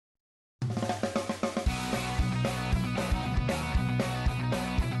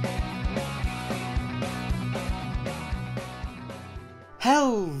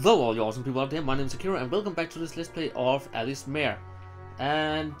Hello all you awesome people out there, my name is Takeru and welcome back to this Let's Play of Alice Mare.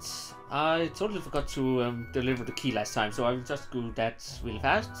 And I totally forgot to deliver the key last time, so I will just do that really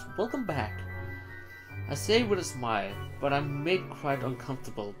fast. Welcome back. I say with a smile, but I'm made quite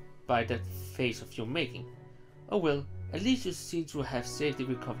uncomfortable by that face of your making. Oh well, at least you seem to have safely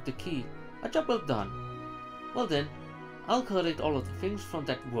recovered the key. A job well done. Well then, I'll collect all of the things from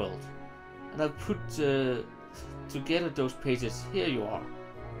that world. And I'll put together those pages. Here you are.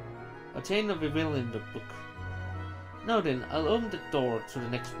 A chain of evil in the book. Now then, I'll open the door to the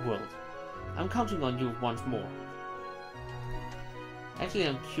next world. I'm counting on you once more. Actually,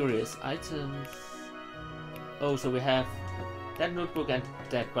 I'm curious. Items... Oh, so we have that notebook and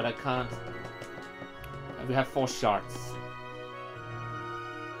that, but I can't... We have 4 shards.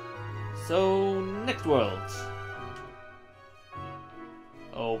 So, next world.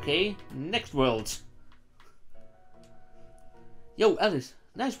 Okay, next world. Yo, Alice.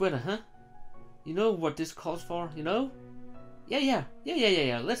 Nice weather, huh? You know what this calls for, you know? Yeah.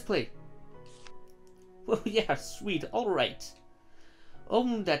 Let's play. Well, yeah, sweet. Alright.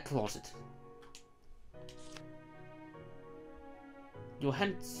 Open that closet. Your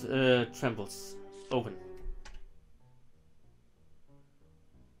hand trembles. Open.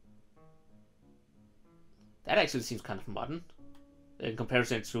 That actually seems kind of modern in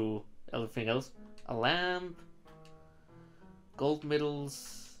comparison to everything else. A lamp. Gold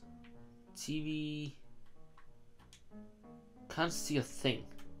medals, TV. Can't see a thing.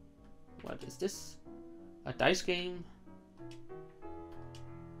 What is this? A dice game.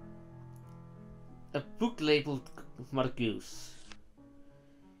 A book labeled Mother Goose.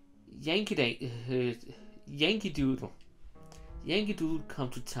 Yankee Doodle. Yankee Doodle come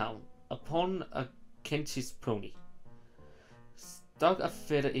to town upon a Kentish pony. Stuck a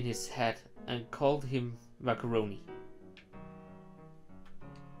feather in his hat and called him macaroni.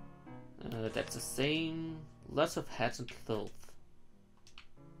 That's the same. Lots of hats and clothes.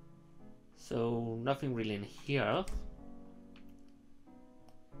 So nothing really in here.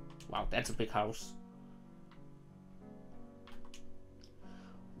 Wow, that's a big house.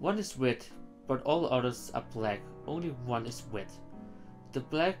 One is wet, but all others are black. Only one is wet. The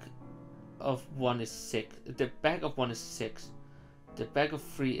back of one is 6. The back of one is 6. The back of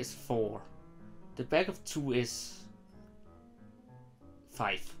 3 is 4. The back of 2 is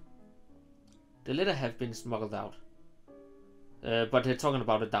 5. The letter have been smuggled out. But they're talking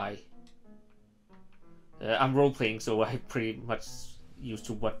about a die. I'm role-playing, so I'm pretty much used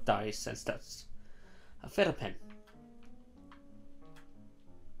to what dies and stats. A feather pen.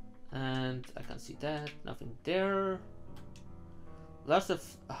 And I can't see that. Nothing there. Lots of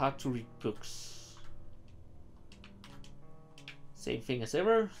hard-to-read books. Same thing as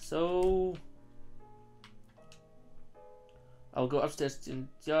ever, so... I'll go upstairs in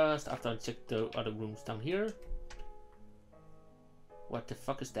just after I check the other rooms down here. What the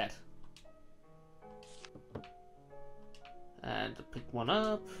fuck is that? And pick one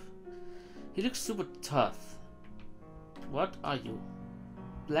up. He looks super tough. What are you?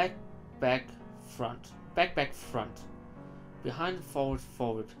 Black back front. Back front. Behind forward.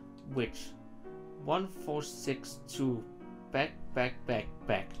 Which? 1462. Back. Back,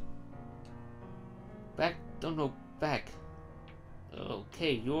 don't know back.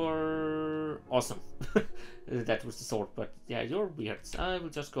 Okay, you're awesome. That was the sword, but yeah, you're weird. I will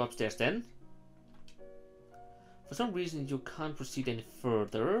just go upstairs then. For some reason, you can't proceed any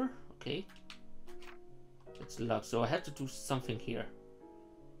further. Okay. It's locked, so I have to do something here.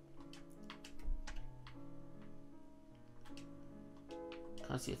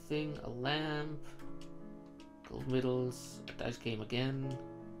 Can't see a thing. A lamp. Gold medals. A dice game again.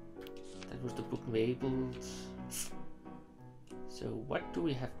 That was the book labeled. So what do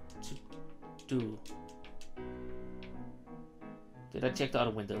we have to do? Did I check the other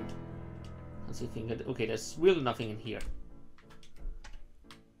window? Can't see a thing. Okay, there's really nothing in here.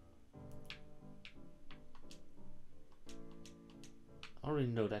 I already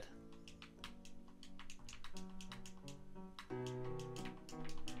know that.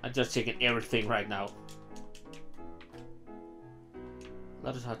 I'm just checking everything right now.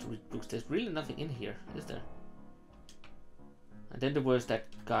 That is hard to read books. There's really nothing in here, is there? And then there was that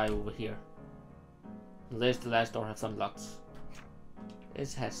guy over here. Unless the last door has unlocked.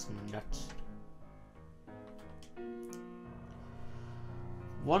 It has not.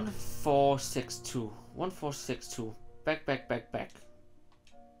 1462. 1462. Back.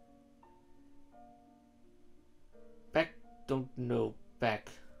 Back, don't know. Back.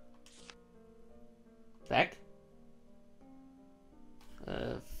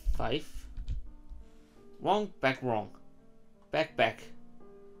 5. Wrong, back, wrong. Back.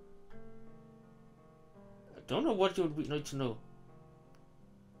 don't know what you would need to know.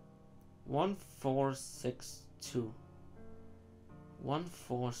 1462.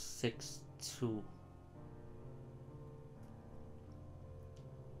 1462.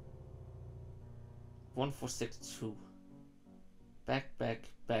 One, 4, 6, 2. Back, back,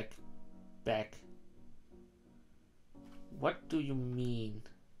 back, back. What do you mean?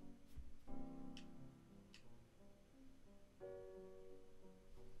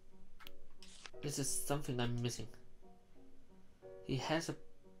 This is something I'm missing. He has a...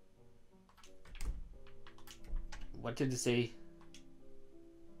 What did he say?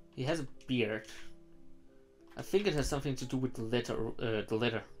 He has a beard. I think it has something to do with the letter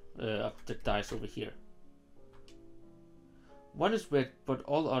of the dice over here. One is red, but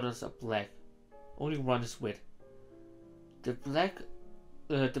all others are black. Only one is red. The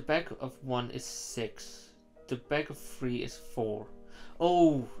back of one is 6. The back of 3 is 4.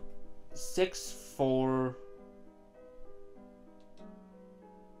 Oh, 6, 4.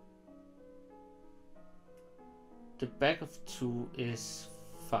 The back of 2 is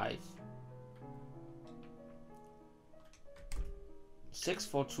 5. 6,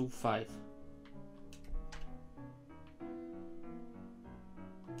 4, 2, 5.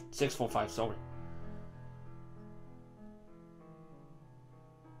 6, 4, 5, sorry.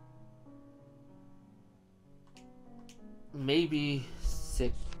 Maybe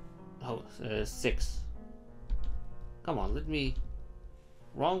 6. Oh, 6. Come on, let me...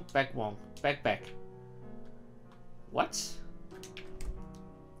 Wrong, back, wrong. Back, back. What?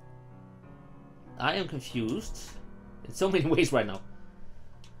 I am confused in so many ways right now.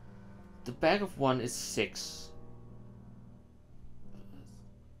 The back of 1 is 6.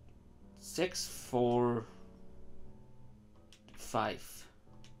 6, 4, 5.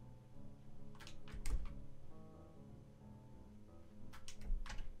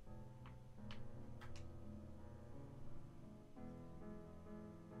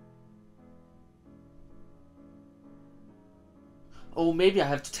 Oh, maybe I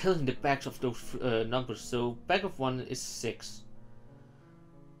have to tell him the backs of those numbers. So back of 1 is 6.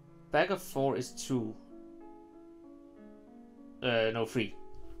 Back of 4 is 2. No, 3.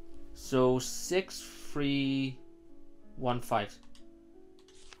 So 6, 3, 1, 5.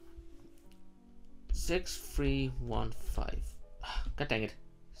 6, 3, 1, 5. God dang it.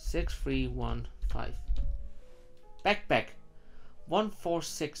 6, 3, 1, 5. Back, back. 1, 4,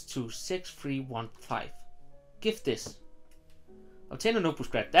 6, 2, 6, 3, 1, 5. Give this. Obtain a notebook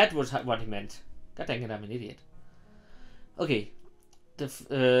scrap. That was what he meant. God dang it, I'm an idiot. Okay.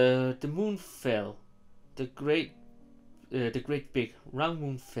 The moon fell. The great big round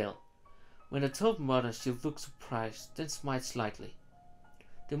moon fell. When I told Mother, she looked surprised, then smiled slightly.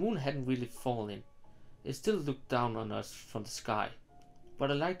 The moon hadn't really fallen. It still looked down on us from the sky.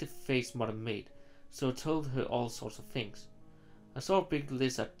 But I liked the face Mother made, so I told her all sorts of things. I saw a big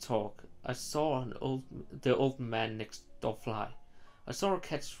lizard talk. I saw the old man next door fly. I saw a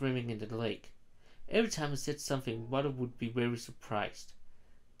cat swimming in the lake. Every time I said something, Mother would be very surprised,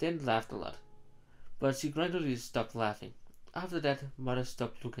 then laughed a lot. But she gradually stopped laughing. After that, Mother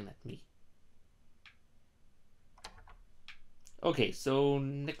stopped looking at me. Okay, so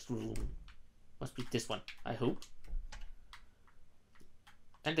next room must be this one, I hope.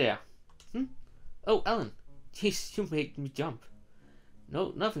 And there. Oh, Alan. Jeez, you made me jump.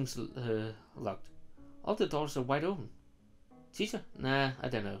 No, nothing's locked. All the doors are wide open. Teacher? Nah, I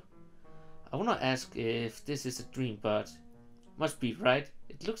don't know. I wanna ask if this is a dream, but must be, right?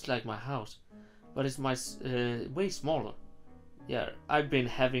 It looks like my house, but it's way smaller. Yeah, I've been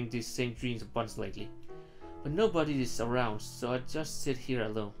having these same dreams a bunch lately, but nobody is around, so I just sit here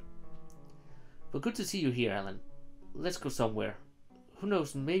alone. But good to see you here, Alan. Let's go somewhere. Who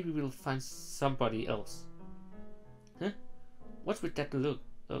knows, maybe we'll find somebody else. Huh? What's with that look?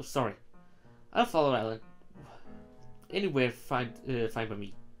 Oh, sorry. I'll follow Alan. Anywhere fine by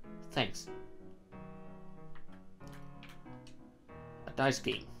me. Thanks. A dice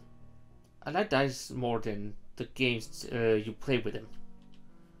game. I like dice more than the games you play with them.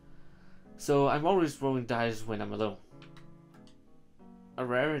 So I'm always rolling dice when I'm alone. A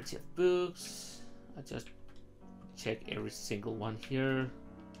rarity of books. I just check every single one here.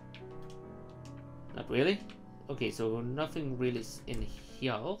 Not really. Okay, so nothing really is in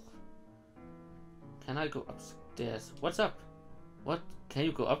here. Can I go upstairs? What's up? What? Can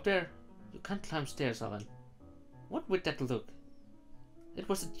you go up there? You can't climb stairs, Alan. What would that look? It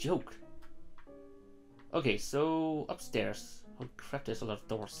was a joke. Okay, so upstairs. Holy crap, there's a lot of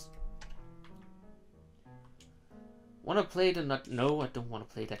doors. Wanna play the nut? No, I don't wanna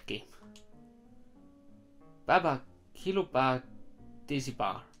play that game. Baba Kilo Bar Desi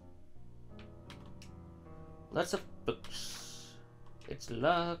Bar. Lots of books. It's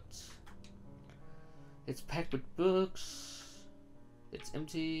locked. It's packed with books. It's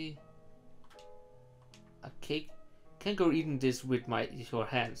empty. A cake. Can't go eating this with our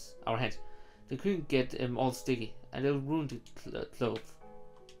hands. They couldn't get all sticky, and it'll ruin the clothes.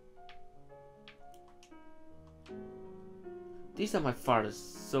 These are my father's,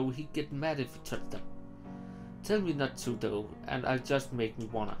 so he'd get mad if you touch them. Tell me not to though, and I'll just make me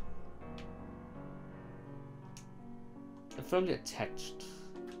wanna. I'm firmly attached.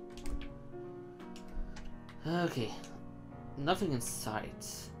 Okay, nothing inside.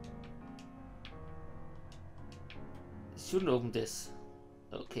 Shouldn't open this.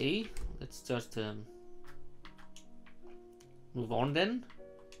 Okay, let's just move on then.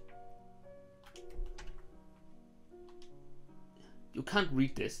 You can't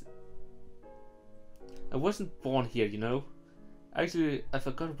read this. I wasn't born here, you know. Actually, I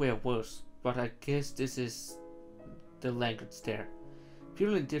forgot where I was, but I guess this is the language there.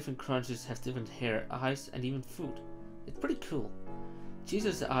 People in different countries have different hair, eyes, and even food. It's pretty cool.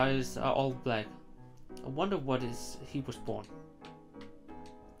 Jesus' eyes are all black. I wonder what he was born.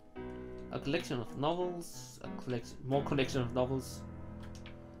 A collection of novels, more collection of novels.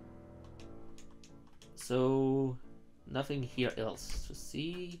 So nothing here else to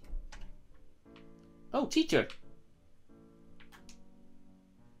see. Oh, teacher!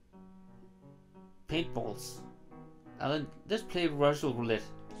 Paintballs. Alan, let's play Russian roulette.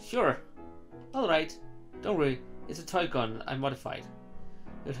 Sure. Alright. Don't worry, it's a toy gun I modified.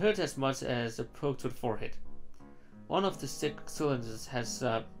 It hurts as much as a poke to the forehead. One of the 6 cylinders has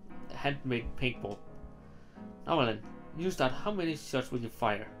a handmade paintball. Now Alan, you start. How many shots will you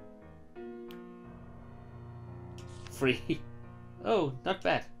fire? 3. Oh, not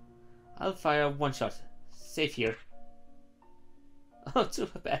bad. I'll fire 1 shot. Safe here. Oh, too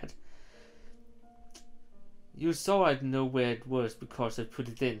bad. You saw I'd know where it was because I put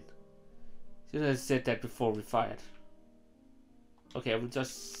it in. Should have said that before we fired. Okay, I will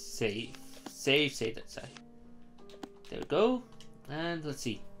just save that side. There we go. And let's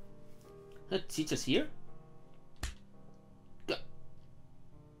see. The teacher's here. Go.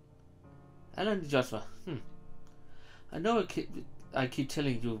 Alan Joshua. I know I keep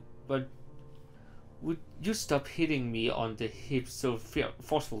telling you, but would you stop hitting me on the hip so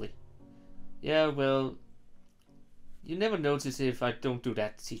forcefully? Yeah, well, you never notice if I don't do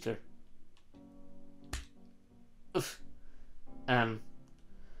that, teacher. Oof.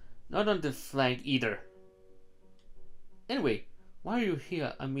 Not on the flank either. Anyway, why are you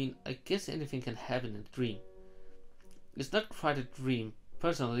here? I mean, I guess anything can happen in a dream. It's not quite a dream.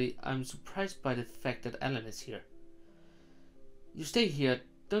 Personally, I'm surprised by the fact that Alan is here. You stay here,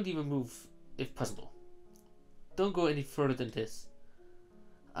 don't even move, if possible. Don't go any further than this.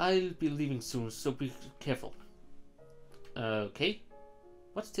 I'll be leaving soon, so be careful. Okay.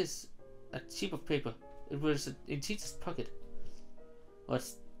 What's this? A sheet of paper. It was in Teacher's pocket.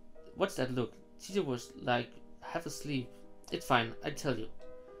 What's that look? Teacher was like half asleep. It's fine, I tell you.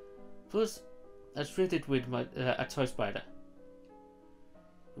 Plus, I treated it with a toy spider.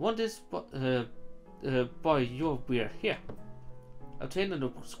 You want this, boy? You're weird. Here. Obtain a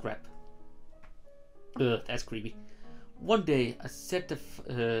notebook scrap. That's creepy. One day, I said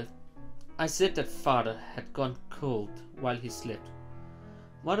that father had gone cold while he slept.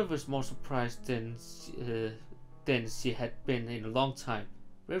 Mother was more surprised than she had been in a long time.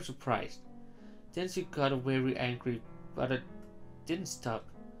 Very surprised. Then she got very angry, but I didn't stop.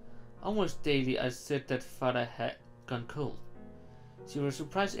 Almost daily, I said that father had gone cold. She was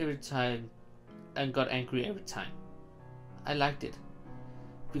surprised every time and got angry every time. I liked it,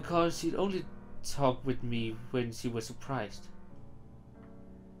 because she'd only talk with me when she was surprised.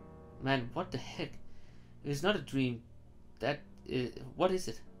 Man, what the heck? It's not a dream. What is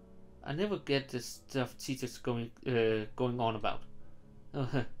it? I never get the stuff teachers going on about.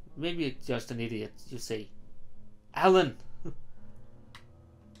 Oh, maybe it's just an idiot, you say. Alan!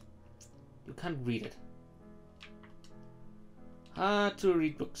 You can't read it. Hard to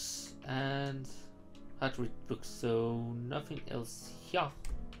read books. And hard to read books, so nothing else here.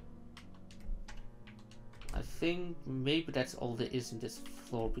 I think maybe that's all there is in this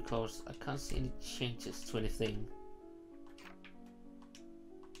floor, because I can't see any changes to anything.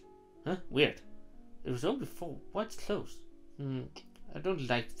 Huh? Weird. It was open before. Why it's closed? I don't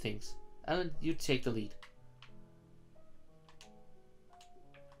like things. Alan, you take the lead.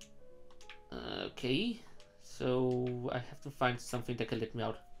 Okay. So I have to find something that can let me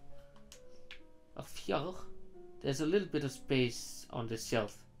out. Up here, there's a little bit of space on the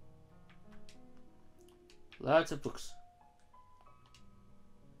shelf. Lots of books.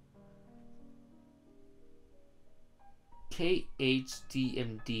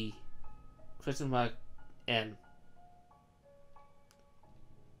 KHDMD question mark N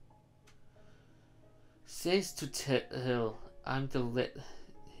says to tell I'm the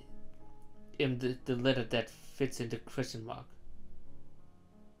letter that fits in the question mark.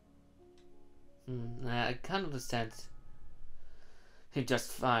 I can't understand him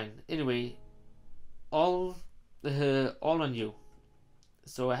just fine. Anyway, all on you.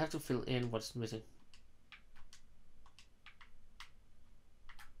 So I have to fill in what's missing.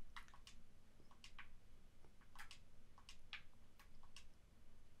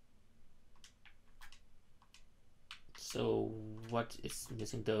 So what is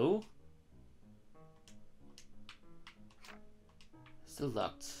missing though? Still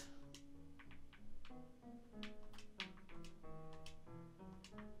locked.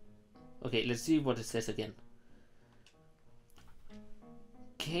 Okay, let's see what it says again.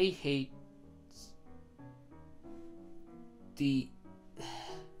 KHD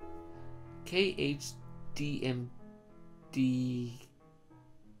KHDMD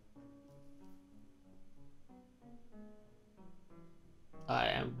I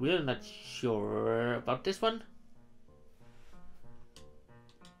am really not sure about this one.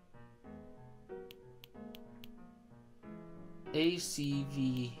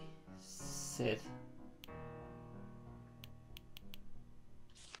 ACV said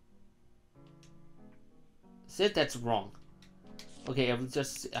that's wrong. Okay, I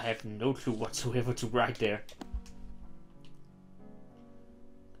have no clue whatsoever to write there.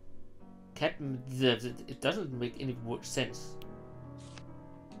 It doesn't make any sense.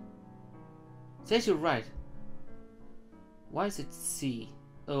 Says you're right. Why is it C?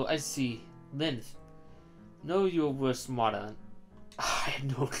 Oh, I see. Length. No, you were smarter. I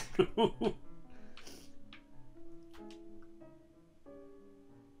had no clue.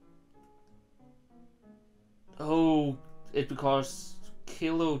 Oh, it's because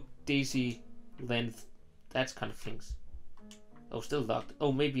kilo daisy length, that kind of things. Oh, still locked.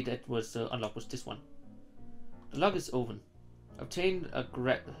 Oh, maybe that was unlocked was this one. The lock is open. Obtain a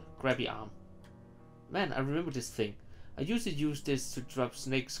grabby arm. Man, I remember this thing. I used to use this to drop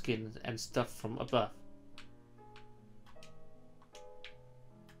snake skin and stuff from above.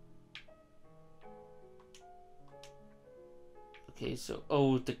 Okay, so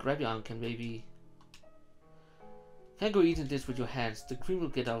the grabby arm can maybe. Can't go eating this with your hands. The cream will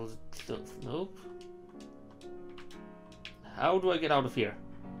get out of the clothes. Nope. How do I get out of here?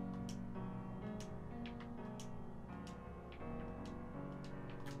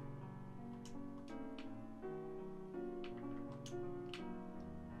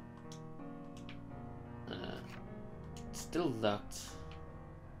 Still locked.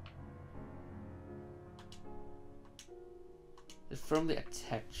 It's firmly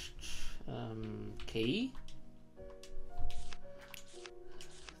attached. Okay.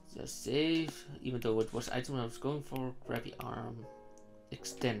 Just save, even though it was item I was going for. Grabby arm,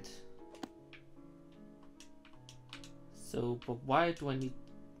 extend. So, but why do I need?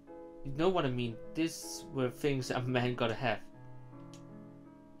 You know what I mean? These were things a man gotta have.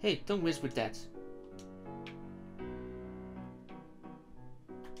 Hey, don't mess with that.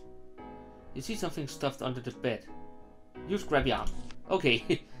 You see something stuffed under the bed. Use grabby arm.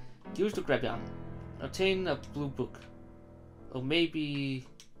 Okay, use the grabby arm. Obtain a blue book. Or maybe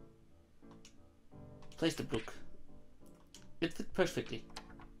place the book. It fit perfectly.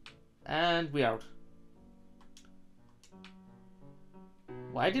 And we're out.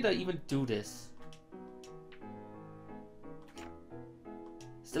 Why did I even do this?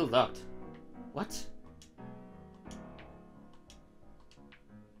 Still locked. What?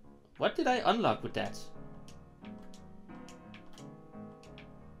 What did I unlock with that?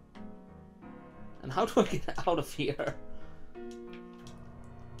 And how do I get out of here?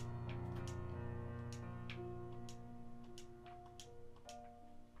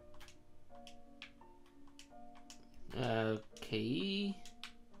 Okay.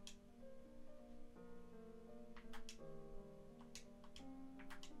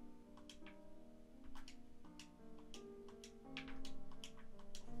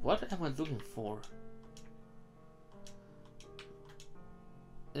 What am I looking for?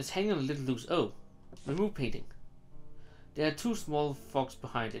 It's hanging a little loose. Oh, remove painting. There are two small forks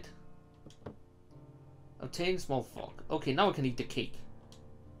behind it. Obtain small fork. Okay, now I can eat the cake.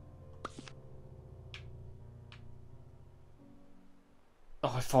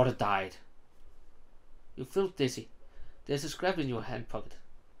 Oh, I thought I died. You feel dizzy. There's a scrap in your hand pocket.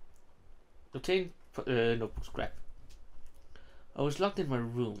 Obtain notebook scrap. I was locked in my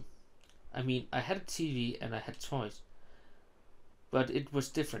room. I mean, I had a TV and I had toys. But it was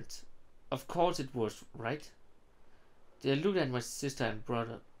different. Of course it was, right? They looked at my sister and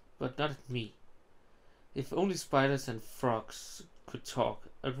brother, but not at me. If only spiders and frogs could talk,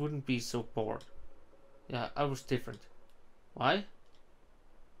 I wouldn't be so bored. Yeah, I was different. Why?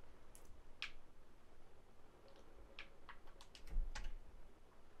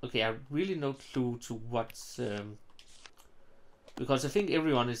 Okay, I have really no clue to what's because I think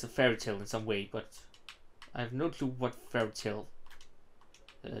everyone is a fairy tale in some way, but I have no clue what fairy tale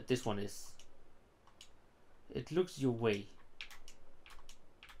this one is. It looks your way.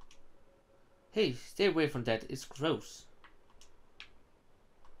 Hey, stay away from that, it's gross.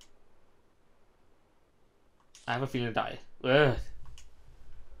 I have a feeling I die. Ugh.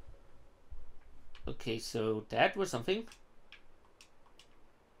 Okay, so that was something.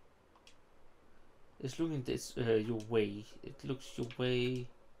 It's looking this your way. It looks your way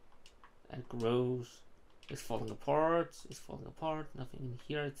and grows. It's falling apart. It's falling apart. Nothing in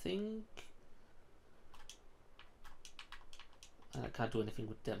here, I think. And I can't do anything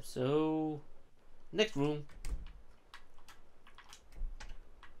with them. So next room.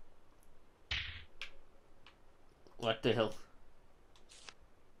 What the hell?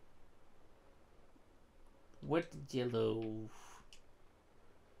 Wet yellow.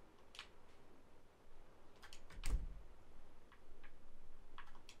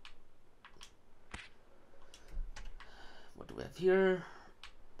 What do we have here?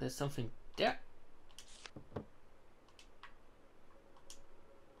 There's something there.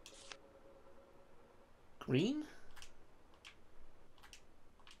 Green?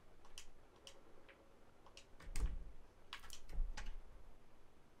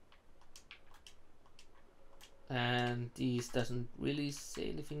 And these doesn't really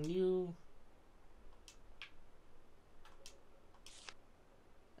say anything new.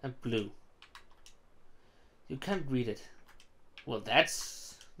 And blue. You can't read it. Well,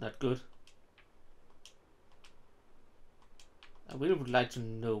 that's not good. I really would like to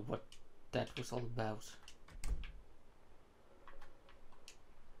know what that was all about.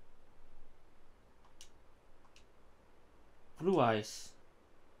 Blue eyes.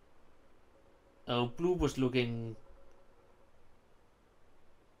 Oh, blue was looking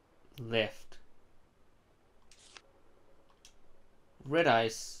left. Red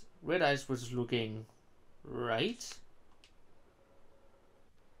eyes was looking right.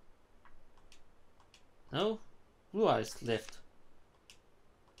 No, blue eyes left.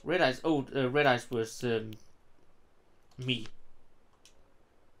 Red eyes. Oh, red eyes was me.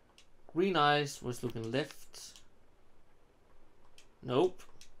 Green eyes was looking left. Nope.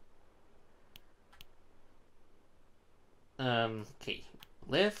 Okay,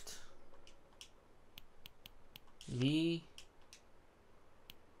 left. Me.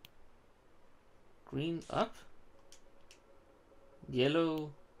 Green up.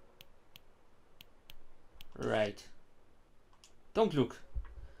 Yellow. Right. Don't look.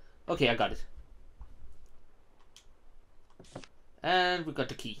 Okay, I got it. And we got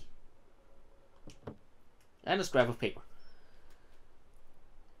the key. And a scrap of paper.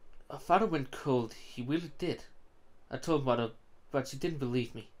 Our father went cold. He really did. I told Mother, but she didn't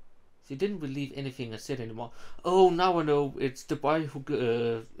believe me. She didn't believe anything I said anymore. Oh, now I know. It's the boy who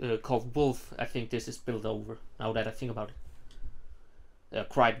called Wolf. I think this is spilled over, now that I think about it.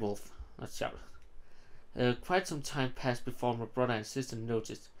 Cried Wolf. Not shouted. Quite some time passed before my brother and sister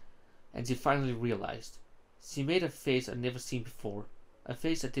noticed, and she finally realized. She made a face I'd never seen before. A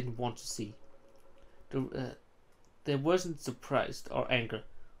face I didn't want to see. There wasn't surprise or anger,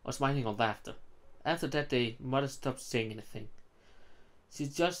 or smiling or laughter. After that day, Mother stopped saying anything.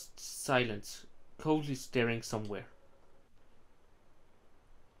 She's just silent, coldly staring somewhere.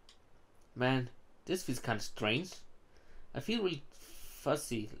 Man, this feels kind of strange. I feel really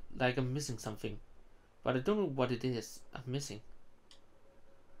fuzzy, like I'm missing something. But I don't know what it is I'm missing.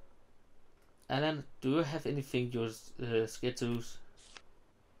 Alan, do you have anything you're scared to lose?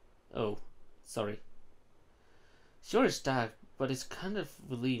 Oh, sorry. Sure, it's dark, but it's kind of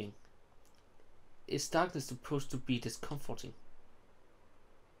relieving. Is darkness supposed to be discomforting?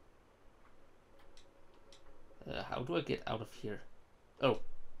 How do I get out of here? Oh,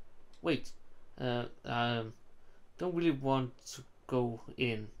 wait. Don't really want to go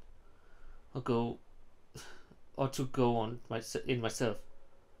in, or to go on myself.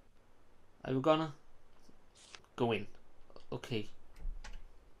 Are you gonna go in? Okay.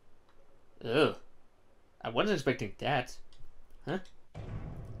 Ugh. I wasn't expecting that. Huh?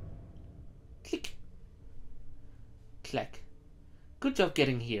 Click. Clack. Good job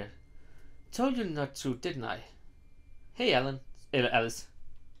getting here. Told you not to, didn't I? Hey, Alice.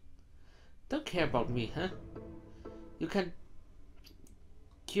 Don't care about me, huh? You can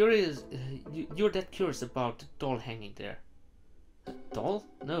Curious, you're that curious about the doll hanging there. A doll?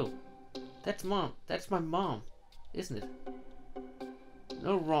 No. That's mom. That's my mom, isn't it?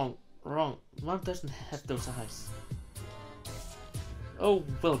 No, wrong. Mom doesn't have those eyes. Oh,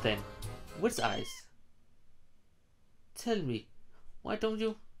 well then. Which eyes? Tell me. Why don't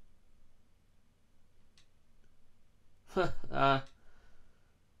you?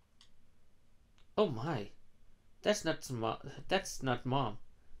 Oh my. That's not mom.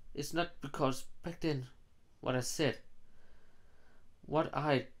 It's not because back then what I said. What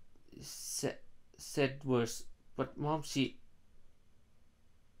I said was, but mom,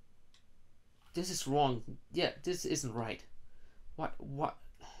 this is wrong. Yeah, this isn't right.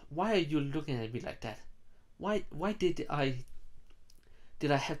 Why are you looking at me like that? Why did I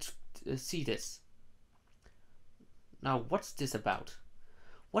have to see this? Now what's this about?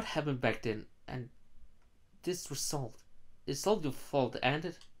 What happened back then? And this result. It's all your fault, ain't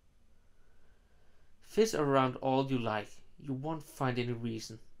it? Fish around all you like. You won't find any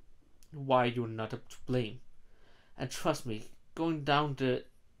reason why you're not to blame. And trust me, going down the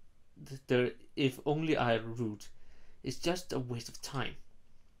if only I route is just a waste of time.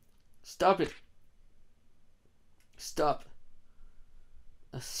 Stop it. Stop.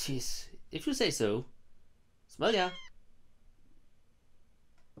 Jeez. If you say so. Smell ya.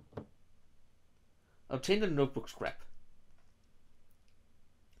 Obtain the notebook scrap.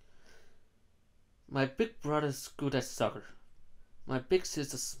 My big brother's good at soccer. My big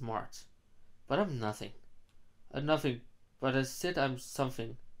sister's smart. But I'm nothing. I'm nothing, but I said I'm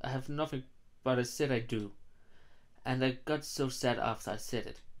something. I have nothing, but I said I do. And I got so sad after I said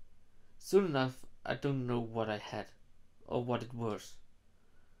it. Soon enough, I don't know what I had, or what it was.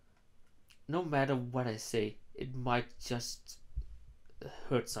 No matter what I say, it might just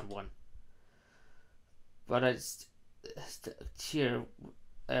hurt someone. But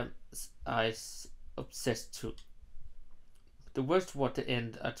I obsessed too. The words toward the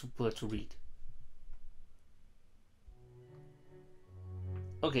end are too blurred to read.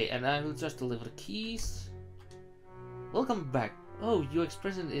 Okay, and I will just deliver the keys. Welcome back. Oh, your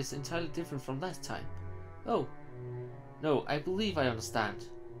expression is entirely different from last time. Oh, no, I believe I understand.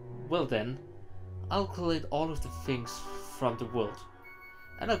 Well then, I'll collect all of the things from the world.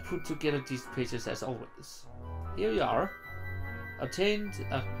 And I'll put together these pages as always. Here you are. Obtained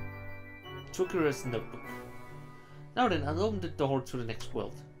a Takeru's notebook. Now then, I'll open the door to the next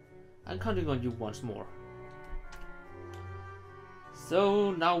world. I'm counting on you once more.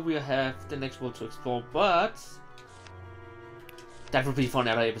 So now we have the next world to explore, but that will be for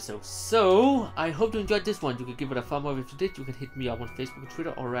another episode. So I hope you enjoyed this one. You can give it a thumb up if you did. You can hit me up on Facebook and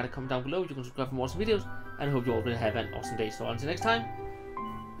Twitter, or rather comment down below. You can subscribe for more awesome videos, and I hope you all will have an awesome day. So until next time,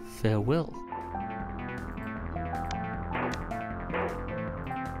 farewell.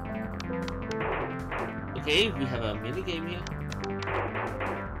 Okay, we have a mini game here.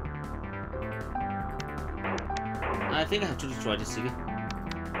 I think I have to destroy this city.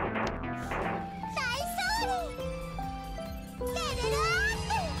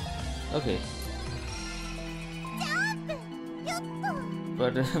 Okay.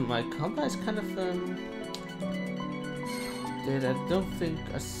 But my combat is kind of that I don't think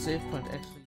a save point actually